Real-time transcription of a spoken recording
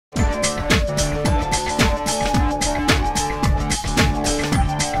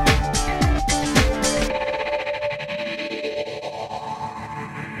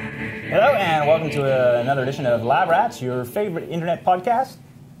to another edition of Lab Rats, your favorite internet podcast.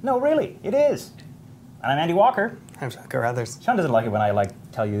 No, really, it is. And I'm Andy Walker. I'm Sean Carruthers. Sean doesn't like it when I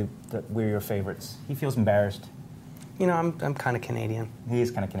tell you that we're your favorites. He feels embarrassed. You know, I'm kind of Canadian. He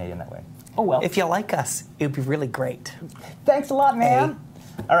is kind of Canadian that way. Oh, well. If you like us, it would be really great. Thanks a lot, man. Hey.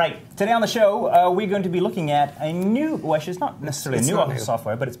 All right, today on the show, we're going to be looking at a new, well, it's not necessarily a new office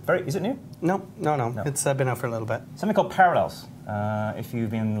software, but it's very, is it new? No. It's been out for a little bit. Something called Parallels. If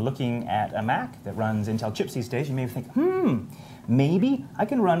you've been looking at a Mac that runs Intel chips these days, you may think, maybe I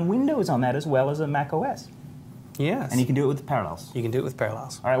can run Windows on that as well as a Mac OS. Yes. And you can do it with Parallels. You can do it with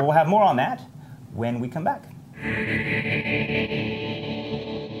Parallels. All right, well, we'll have more on that when we come back.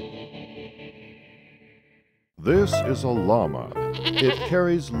 This is a llama. It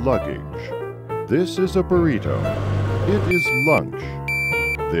carries luggage. This is a burrito. It is lunch.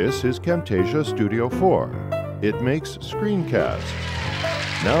 This is Camtasia Studio 4. It makes screencasts.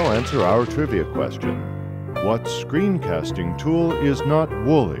 Now answer our trivia question. What screencasting tool is not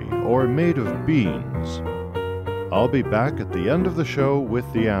woolly or made of beans? I'll be back at the end of the show with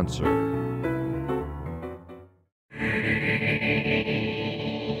the answer.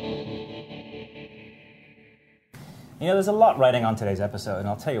 You know, there's a lot riding on today's episode, and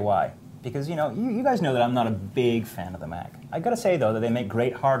I'll tell you why. Because, you know, you guys know that I'm not a big fan of the Mac. I gotta say, though, that they make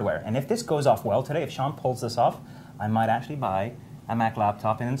great hardware. And if this goes off well today, if Sean pulls this off, I might actually buy a Mac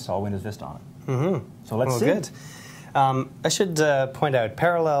laptop and install Windows Vista on it. Mm-hmm. So let's see. Good. I should point out,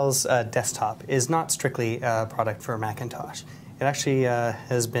 Parallels Desktop is not strictly a product for Macintosh. It actually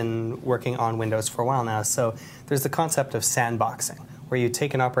has been working on Windows for a while now. So there's the concept of sandboxing, where you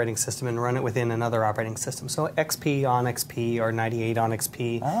take an operating system and run it within another operating system. So XP on XP or 98 on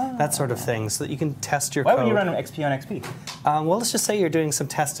XP, that sort of thing, so that you can test your code. Why would you run XP on XP? Well, let's just say you're doing some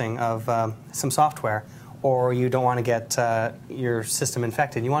testing of some software, or you don't want to get your system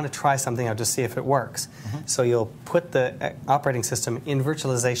infected. You want to try something out to see if it works. Mm-hmm. So you'll put the operating system in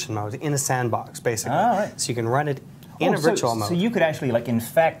virtualization mode, in a sandbox, basically. Right. So you can run it in a virtual mode. So you could actually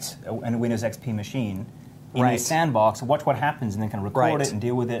infect a Windows XP machine in a sandbox, watch what happens, and then kind of record it and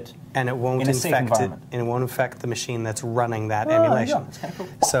deal with it. And it won't in a safe environment. And it won't affect the machine that's running that emulation. Yeah, that's kind of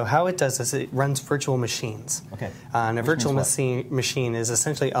cool. So how it does is it runs virtual machines. Okay. And a virtual machine is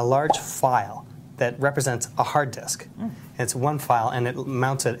essentially a large file that represents a hard disk. It's one file, and it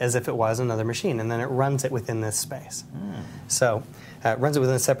mounts it as if it was another machine, and then it runs it within this space. So it runs it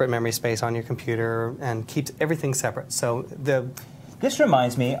within a separate memory space on your computer and keeps everything separate. So this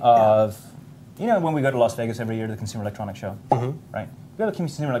reminds me of, you know, when we go to Las Vegas every year to the Consumer Electronics Show, right? We go to the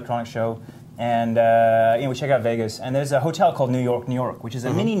Consumer Electronics Show, and you know, we check out Vegas, and there's a hotel called New York, which is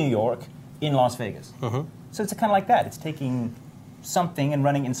a mini New York in Las Vegas. So it's kind of like that. It's taking something and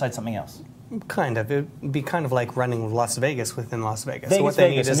running inside something else. Kind of. It would be kind of like running Las Vegas within Las Vegas. So what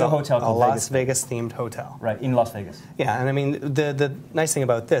they need is a hotel called Las Vegas-themed hotel. Right, in Las Vegas. Yeah, and I mean, the nice thing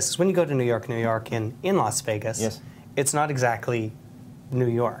about this is when you go to New York in Las Vegas, it's not exactly New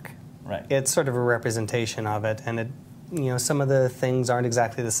York. Right. It's sort of a representation of it, and you know, some of the things aren't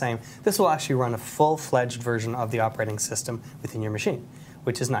exactly the same. This will actually run a full-fledged version of the operating system within your machine,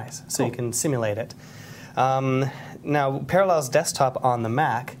 which is nice. So you can simulate it. Now, Parallels Desktop on the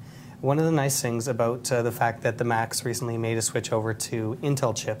Mac. One of the nice things about the fact that the Macs recently made a switch over to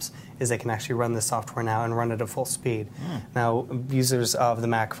Intel chips is they can actually run the software now and run it at full speed. Now, users of the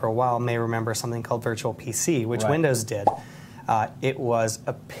Mac for a while may remember something called Virtual PC, which Windows did. It was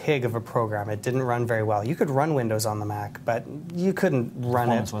a pig of a program. It didn't run very well. You could run Windows on the Mac, but you couldn't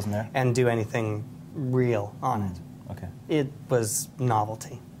run it and do anything real on it. Okay. It was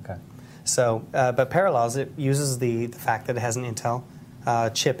novelty. Okay. So, but Parallels, it uses the fact that it has an Intel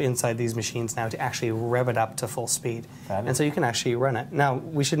chip inside these machines now to actually rev it up to full speed. Fabulous. And so you can actually run it. Now,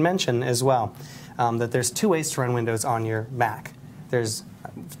 we should mention as well that there's two ways to run Windows on your Mac. There's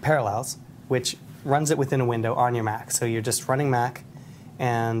Parallels, which runs it within a window on your Mac. So you're just running Mac,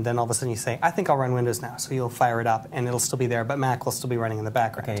 and then all of a sudden you say, I think I'll run Windows now. So you'll fire it up, and it'll still be there, but Mac will still be running in the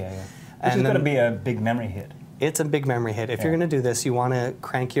background. Okay, yeah. Which is going to be a big memory hit. It's a big memory hit. If you're going to do this, you want to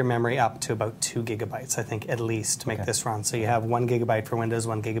crank your memory up to about 2 gigabytes, I think, at least, to make this run. So you have 1 gigabyte for Windows,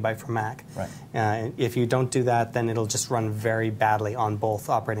 1 gigabyte for Mac. Right. If you don't do that, then it'll just run very badly on both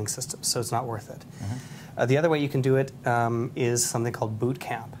operating systems, so it's not worth it. The other way you can do it is something called Boot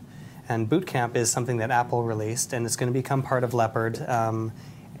Camp. And Boot Camp is something that Apple released, and it's going to become part of Leopard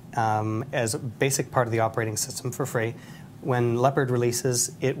as a basic part of the operating system for free. when Leopard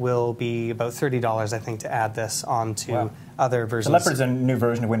releases, it will be about $30, I think, to add this onto other versions. So Leopard's a new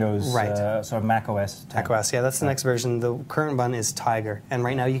version of Windows, Right. Sort of Mac OS. Mac OS, yeah, that's the next version. The current one is Tiger, and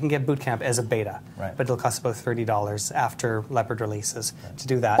right now you can get Boot Camp as a beta, Right. but it'll cost about $30 after Leopard releases to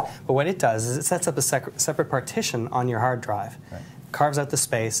do that. But what it does is it sets up a separate partition on your hard drive, carves out the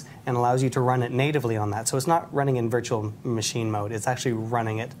space, and allows you to run it natively on that. So it's not running in virtual machine mode; it's actually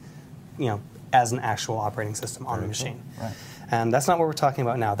running it, as an actual operating system on the machine. Cool. Right. And that's not what we're talking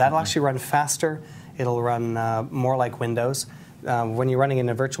about now. That'll actually run faster. It'll run more like Windows. When you're running in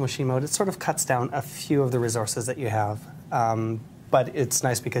a virtual machine mode, it sort of cuts down a few of the resources that you have. But it's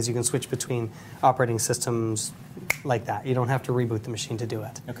nice because you can switch between operating systems like that. You don't have to reboot the machine to do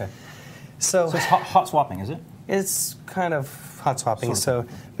it. Okay. So it's hot swapping, is it? It's kind of hot swapping. So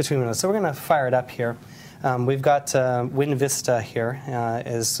between Windows. So we're going to fire it up here. We've got WinVista here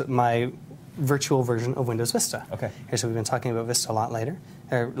is my virtual version of Windows Vista. Okay. Here, so we've been talking about Vista a lot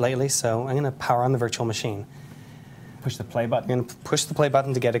lately, so I'm going to power on the virtual machine. Push the play button. I'm going to push the play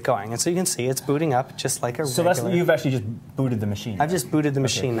button to get it going. And so you can see it's booting up just like a regular... So you've actually just booted the machine. I've just booted the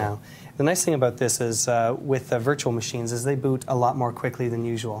machine cool. now. The nice thing about this is with virtual machines is they boot a lot more quickly than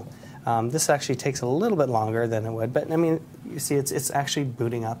usual. This actually takes a little bit longer than it would, but I mean, you see it's actually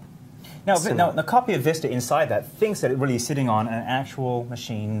booting up. Now, the copy of Vista inside that thinks that it really is sitting on an actual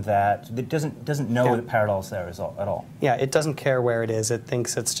machine that doesn't know that Parallel's there at all. Yeah, it doesn't care where it is. It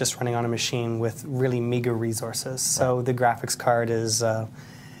thinks it's just running on a machine with really meager resources. So the graphics card is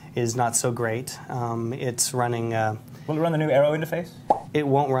not so great. It's running... Will it run the new Aero interface? It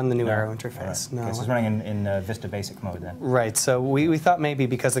won't run the new Aero interface, Right. no. Okay, so it's running in Vista Basic mode then. Right, so we thought maybe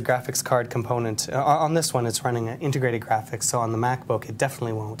because the graphics card component... on this one, it's running integrated graphics, so on the MacBook, it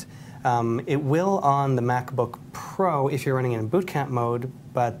definitely won't. It will on the MacBook Pro if you're running it in Boot Camp mode,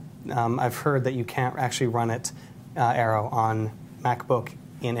 but I've heard that you can't actually run it Aero on MacBook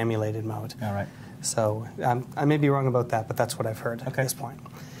in emulated mode. All right. So I may be wrong about that, but that's what I've heard at this point.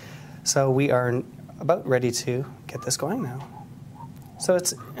 So we are about ready to get this going now. So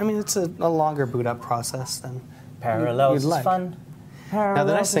it's a longer boot up process than Parallels you'd like. is fun. Now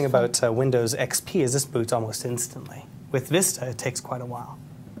the nice thing about Windows XP is this boots almost instantly. With Vista, it takes quite a while.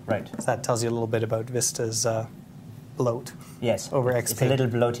 Right. So that tells you a little bit about Vista's bloat. Yes. Over XP. It's a little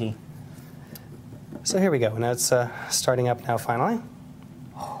bloaty. So here we go. Now it's starting up now finally.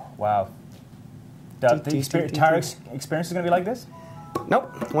 Wow. The entire experience is going to be like this?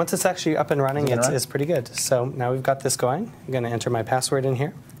 Nope. Once it's actually up and running, it's pretty good. So now we've got this going. I'm going to enter my password in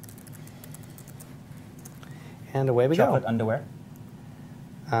here. And away we Chocolate go. underwear?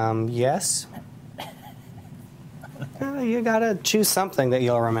 Yes. You got to choose something that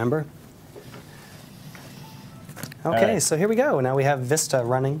you'll remember. Okay, so here we go. Now we have Vista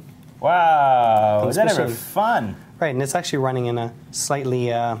running. Wow. Is that ever fun? Right, and it's actually running in a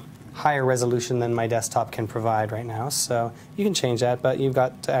slightly higher resolution than my desktop can provide right now. So you can change that, but you've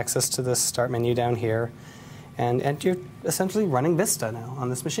got access to the Start menu down here. And you're essentially running Vista now on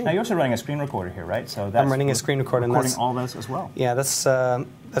this machine. Now, you're also running a screen recorder here, right? So that's I'm running a screen recorder. Recording all this as well. Yeah, that's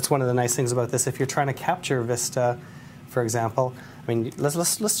one of the nice things about this. If you're trying to capture Vista, for example, I mean,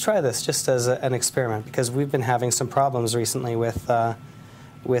 let's try this just as an experiment, because we've been having some problems recently with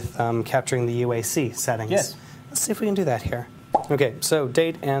capturing the UAC settings. Yes. Let's see if we can do that here. Okay, so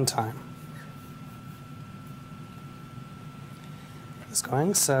date and time. It's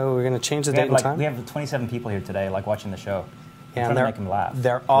going, so we're going to change the date and time. We have 27 people here today, watching the show. Yeah, I'm trying to make them laugh.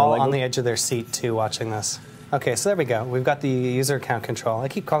 They're all on the edge of their seat, too, watching this. Okay, so there we go. We've got the user account control. I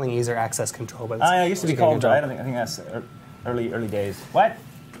keep calling it user access control, but it's it used to be called. I think that's early days. What?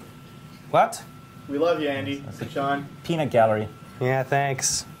 What? We love you, Andy. Sean. Peanut gallery. Yeah,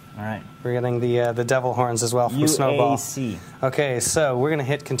 thanks. All right. We're getting the devil horns as well from Snowball. UAC. Okay, so we're going to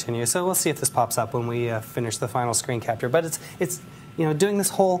hit continue. So we'll see if this pops up when we finish the final screen capture. But it's doing this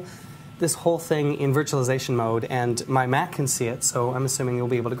whole thing in virtualization mode, and my Mac can see it, so I'm assuming you'll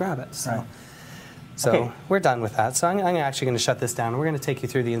be able to grab it. So. Right. So we're done with that. So I'm actually going to shut this down. We're going to take you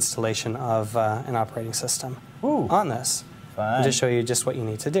through the installation of an operating system on this. Fine. To show you just what you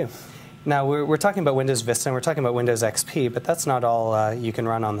need to do. Now, we're talking about Windows Vista, and we're talking about Windows XP, but that's not all you can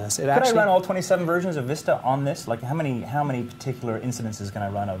run on this. Could I run all 27 versions of Vista on this? How many particular incidences can I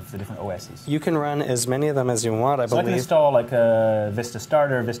run of the different OSs? You can run as many of them as you want, I believe. So I can install Vista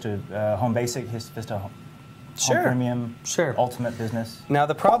Starter, Vista Home Basic, Vista Home Premium, Ultimate Business. Now,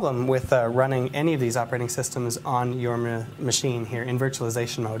 the problem with running any of these operating systems on your machine here in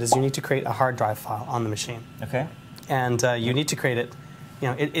virtualization mode is you need to create a hard drive file on the machine. Okay. And you need to create it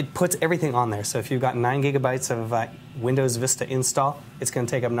it puts everything on there. So if you've got 9 gigabytes of Windows Vista install, it's going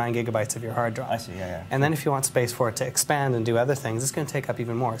to take up 9 gigabytes of your hard drive. I see, yeah. And then if you want space for it to expand and do other things, it's going to take up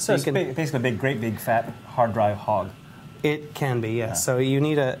even more. So it's basically a great big fat hard drive hog. It can be, yes. Yeah. So you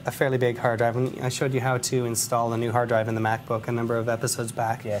need a fairly big hard drive. And I showed you how to install a new hard drive in the MacBook a number of episodes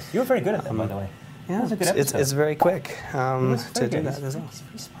back. Yes, you were very good at that, by the way. Yeah, it's very quick to do that as well. It's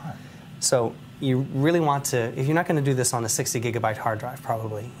very smart. So you really want to, if you're not going to do this on a 60 gigabyte hard drive,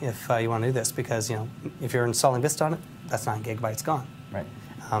 probably, if you want to do this, because if you're installing Vista on it, that's 9 gigabytes gone. Right.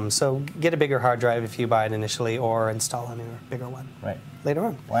 So get a bigger hard drive if you buy it initially, or install a newer, bigger one. Right. Later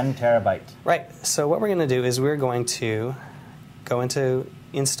on. 1 terabyte. Right. So what we're going to do is we're going to go into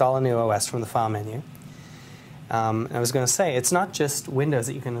install a new OS from the file menu. I was going to say, it's not just Windows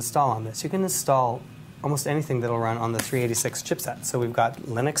that you can install on this. You can install almost anything that will run on the 386 chipset. So we've got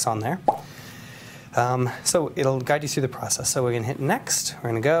Linux on there. So it'll guide you through the process. So we're going to hit Next.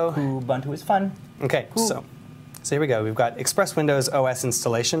 We're going to go. Ubuntu is fun. Okay, so here we go. We've got Express Windows OS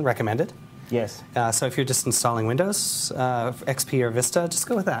installation recommended. Yes. So if you're just installing Windows, XP or Vista, just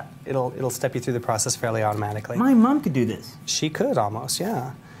go with that. It'll step you through the process fairly automatically. My mom could do this. She could almost,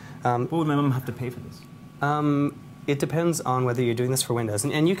 yeah. What would my mom have to pay for this? It depends on whether you're doing this for Windows.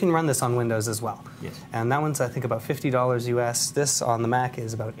 And you can run this on Windows as well. Yes. And that one's, I think, about $50 US. This on the Mac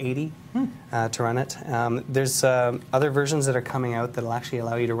is about $80 to run it. There's other versions that are coming out that will actually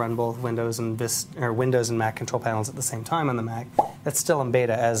allow you to run both Windows and Mac control panels at the same time on the Mac. That's still in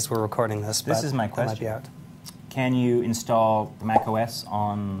beta as we're recording this. This is my question. Might be out. Can you install the Mac OS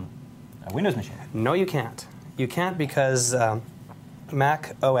on a Windows machine? No, you can't. You can't because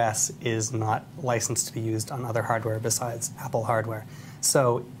Mac OS is not licensed to be used on other hardware besides Apple hardware.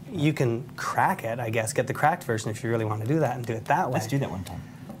 So you can crack it, I guess, get the cracked version if you really want to do that and do it that way. Let's do that one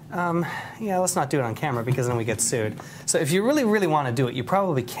time. Yeah, let's not do it on camera because then we get sued. So if you really, really want to do it, you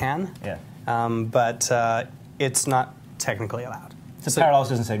probably can. Yeah. But it's not technically allowed. So Parallels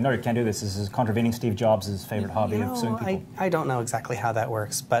doesn't say, no, you can't do this. This is contravening Steve Jobs' favorite hobby of suing people. I don't know exactly how that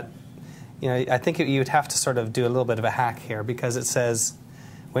works, but I think you'd have to sort of do a little bit of a hack here because it says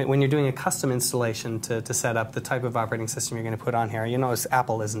when you're doing a custom installation to set up the type of operating system you're going to put on here, you notice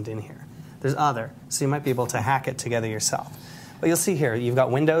Apple isn't in here. There's other, so you might be able to hack it together yourself. But you'll see here, you've got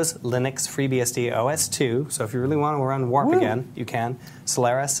Windows, Linux, FreeBSD, OS2, so if you really want to run Warp again, you can,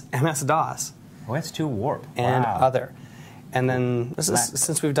 Solaris, MS-DOS. OS2 Warp. And other. And then,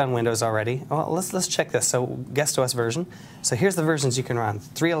 since we've done Windows already, well, let's check this. So, guest OS version. So here's the versions you can run.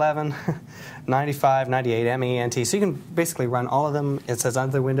 311, 95, 98, ME, NT. So you can basically run all of them. It says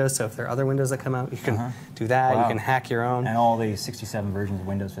other Windows, so if there are other Windows that come out, you can do that. Wow. You can hack your own. And all the 67 versions of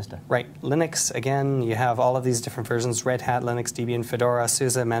Windows Vista. Right. Linux, again, you have all of these different versions. Red Hat, Linux, Debian, Fedora,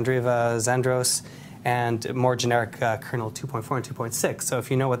 SUSE, Mandriva, Xandros, and more generic kernel 2.4 and 2.6. So if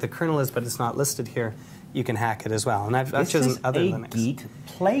you know what the kernel is, but it's not listed here, you can hack it as well. And I've chosen other Linux. This is a geek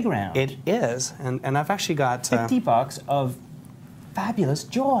playground. It is. And I've actually got $50 of fabulous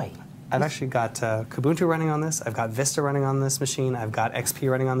joy. I've actually got Ubuntu running on this. I've got Vista running on this machine. I've got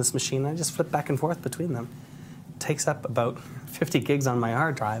XP running on this machine. I just flip back and forth between them. It takes up about 50 gigs on my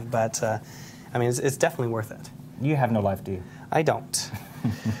hard drive, but I mean, it's definitely worth it. You have no life, do you? I don't.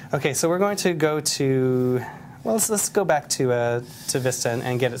 Okay, so we're going to go to... Well, let's go back to Vista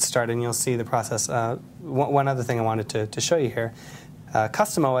and get it started, and you'll see the process. One other thing I wanted to show you here,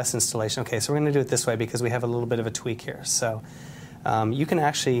 custom OS installation. Okay, so we're going to do it this way because we have a little bit of a tweak here. So you can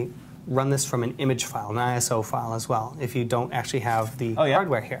actually run this from an image file, an ISO file as well, if you don't actually have the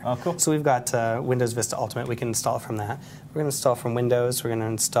hardware here. Oh, cool. So we've got Windows Vista Ultimate. We can install it from that. We're going to install from Windows. We're going to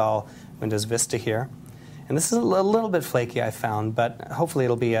install Windows Vista here. And this is a little bit flaky, I found, but hopefully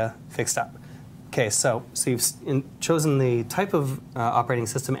it'll be fixed up. Okay, so you've chosen the type of operating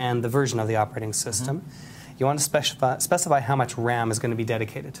system and the version of the operating system. You want to specify how much RAM is going to be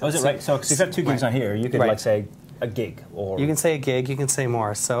dedicated to it. Oh, is it right? So if you've got 2 gigs on here, you could like say a gig or... You can say a gig, you can say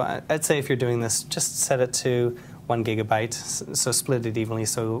more. So I'd say if you're doing this, just set it to 1 gigabyte, so split it evenly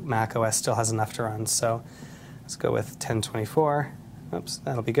so Mac OS still has enough to run. So let's go with 1024. Oops,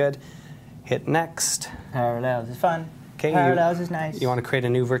 that'll be good. Hit Next. Parallels is fun. Okay, Parallels is nice. You want to create a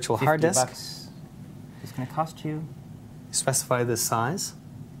new virtual hard disk. $50. It's going to cost you. Specify the size.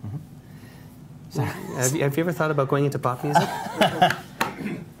 Have you ever thought about going into pop music?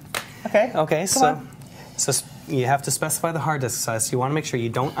 Okay. So you have to specify the hard disk size. So you want to make sure you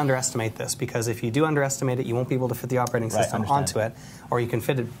don't underestimate this, because if you do underestimate it, you won't be able to fit the operating system onto it, or you can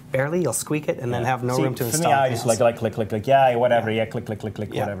fit it barely. You'll squeak it and then have no room to install. For me, I just like click, yeah, whatever, click,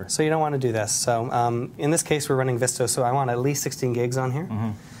 whatever. So you don't want to do this. So in this case, we're running Vista, so I want at least 16 gigs on here,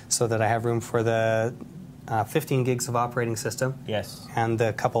 so that I have room for the 15 gigs of operating system. Yes. And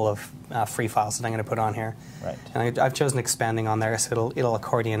a couple of free files that I'm going to put on here. Right. And I've chosen expanding on there, so it'll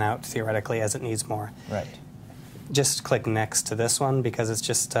accordion out theoretically as it needs more. Right. Just click next to this one because it's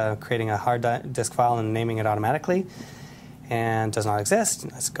just creating a hard disk file and naming it automatically. And does not exist.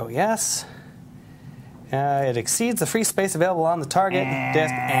 Let's go yes. It exceeds the free space available on the target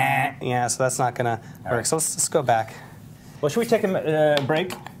disk. Yeah, so that's not going to work. Right. So let's go back. Well, should we take a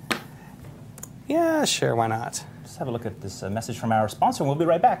break? Yeah, sure, why not? Let's have a look at this message from our sponsor, and we'll be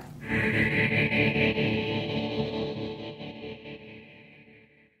right back.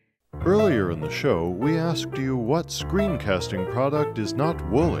 Earlier in the show, we asked you what screencasting product is not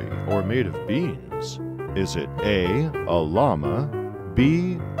woolly or made of beans. Is it A, a llama,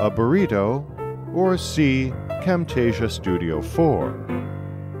 B, a burrito, or C, Camtasia Studio 4?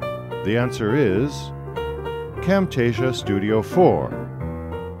 The answer is Camtasia Studio 4.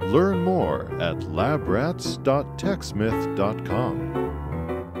 Learn more at labrats.techsmith.com.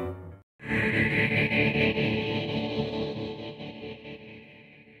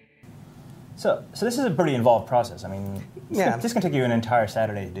 So this is a pretty involved process. I mean, this can take you an entire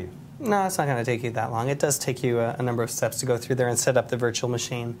Saturday to do. No, it's not going to take you that long. It does take you a number of steps to go through there and set up the virtual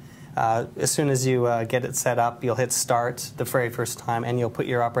machine. As soon as you get it set up, you'll hit Start the very first time, and you'll put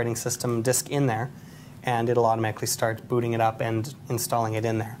your operating system disk in there, and it'll automatically start booting it up and installing it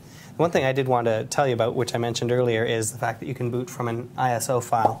in there. One thing I did want to tell you about, which I mentioned earlier, is the fact that you can boot from an ISO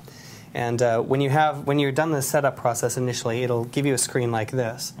file. And when you're done the setup process initially, it'll give you a screen like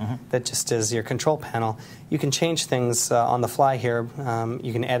this that just is your control panel. You can change things on the fly here.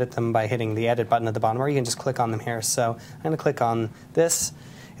 You can edit them by hitting the Edit button at the bottom, or you can just click on them here. So I'm going to click on this.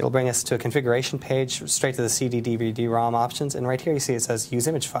 It'll bring us to a configuration page, straight to the CD, DVD, ROM options, and right here you see it says Use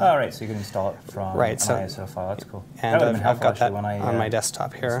Image File. Oh, right, so you can install it from an ISO file. That's cool. And that I've got that on my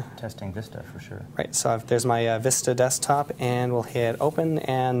desktop here. Testing Vista for sure. Right, so there's my Vista desktop, and we'll hit Open,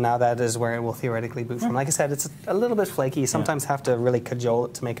 and now that is where it will theoretically boot from. Like I said, it's a little bit flaky. You sometimes have to really cajole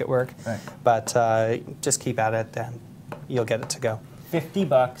it to make it work, but just keep at it, and you'll get it to go.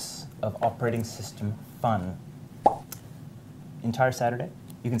 $50 of operating system fun. Entire Saturday.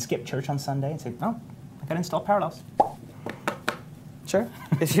 You can skip church on Sunday and say, oh, I got to install Parallels. Sure,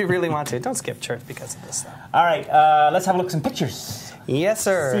 if you really want to. Don't skip church because of this stuff. All right, let's have a look at some pictures. Yes,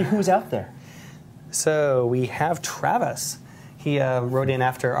 sir. See who's out there. So we have Travis. He wrote in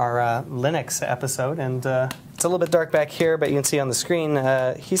after our Linux episode, and it's a little bit dark back here, but you can see on the screen,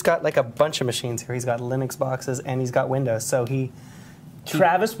 he's got like a bunch of machines here. He's got Linux boxes, and he's got Windows. So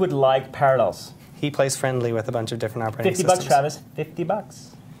Travis would like Parallels. He plays friendly with a bunch of different operating systems. $50, Travis.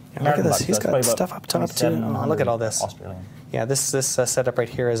 $50. Yeah, look at this. He's got stuff up top, too. Oh, look at all this. Australian. Yeah, this setup right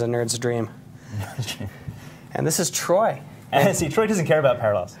here is a nerd's dream. And this is Troy. And see, Troy doesn't care about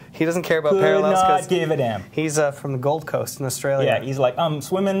Parallels. He doesn't care about Parallels because give a damn. He's from the Gold Coast in Australia. Yeah, he's like,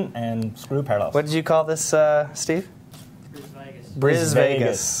 swimming and screw Parallels. What did you call this, Steve? Bris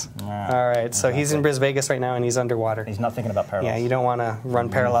Vegas. All right, so he's in Bris Vegas right now, and he's underwater. He's not thinking about Parallels. Yeah, you don't want to run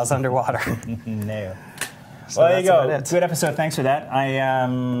Parallels underwater. No. So well, there you go. Good episode. Thanks for that. I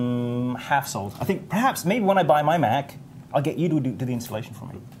am half sold. I think maybe when I buy my Mac, I'll get you to do the installation for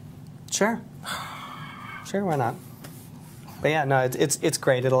me. Sure. Sure, why not? But yeah, no, it's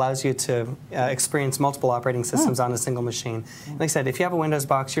great. It allows you to experience multiple operating systems on a single machine. Like I said, if you have a Windows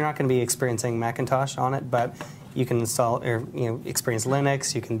box, you're not going to be experiencing Macintosh on it, but you can install or experience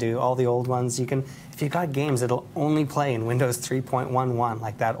Linux. You can do all the old ones. You can, if you've got games, it'll only play in Windows 3.11,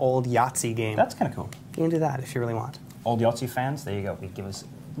 like that old Yahtzee game. That's kind of cool. You can do that if you really want. Old Yahtzee fans, there you go.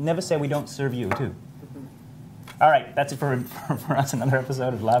 Never say we don't serve you too. All right, that's it for us. Another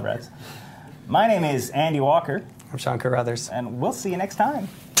episode of Lab Rats. My name is Andy Walker. I'm Sean Carruthers. And we'll see you next time.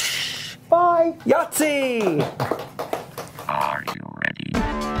 Bye. Yahtzee! Are you ready?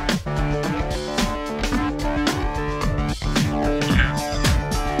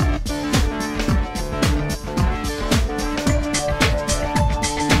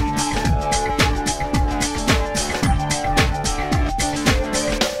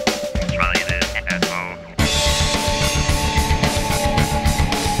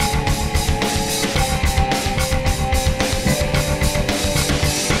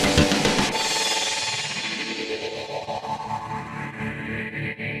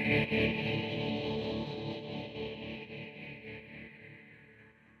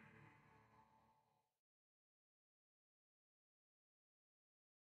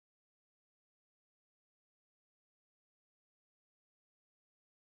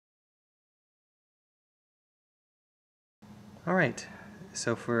 All right,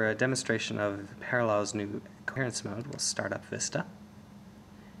 so for a demonstration of Parallels' new coherence mode, we'll start up Vista.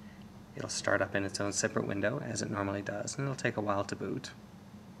 It'll start up in its own separate window, as it normally does, and it'll take a while to boot,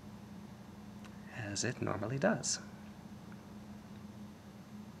 as it normally does.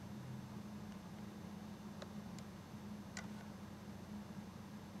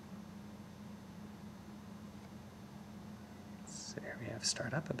 So there we have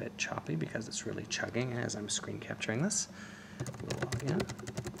startup, a bit choppy because it's really chugging as I'm screen capturing this. We'll log in.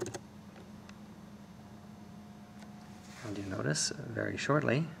 And you notice very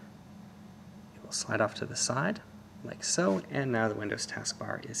shortly it will slide off to the side like so, and now the Windows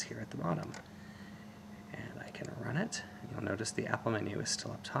taskbar is here at the bottom. And I can run it. You'll notice the Apple menu is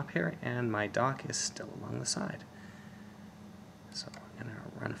still up top here, and my dock is still along the side. So I'm going to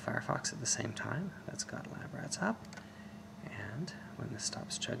run Firefox at the same time. That's got LabRats up, and when this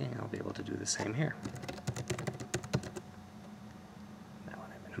stops chugging, I'll be able to do the same here. Now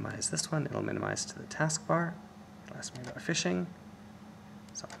when I minimize this one, it'll minimize to the taskbar. It'll ask me about phishing,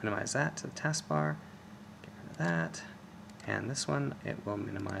 so I'll minimize that to the taskbar, get rid of that, and this one it will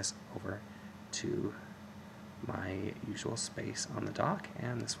minimize over to my usual space on the dock,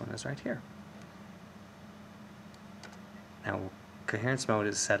 and this one is right here. Now coherence mode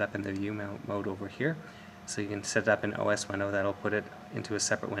is set up in the view mode over here, so you can set it up in OS window. That'll put it into a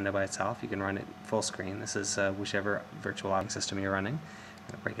separate window by itself. You can run it full screen. This is whichever virtual operating system you're running. I'm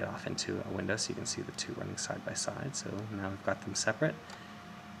going to break it off into a window so you can see the two running side by side. So now we've got them separate,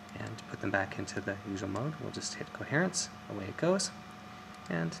 and to put them back into the usual mode, we'll just hit coherence, away it goes,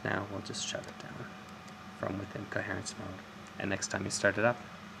 and now we'll just shut it down from within coherence mode. And next time you start it up,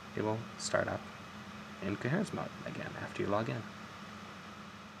 it will start up in coherence mode again after you log in.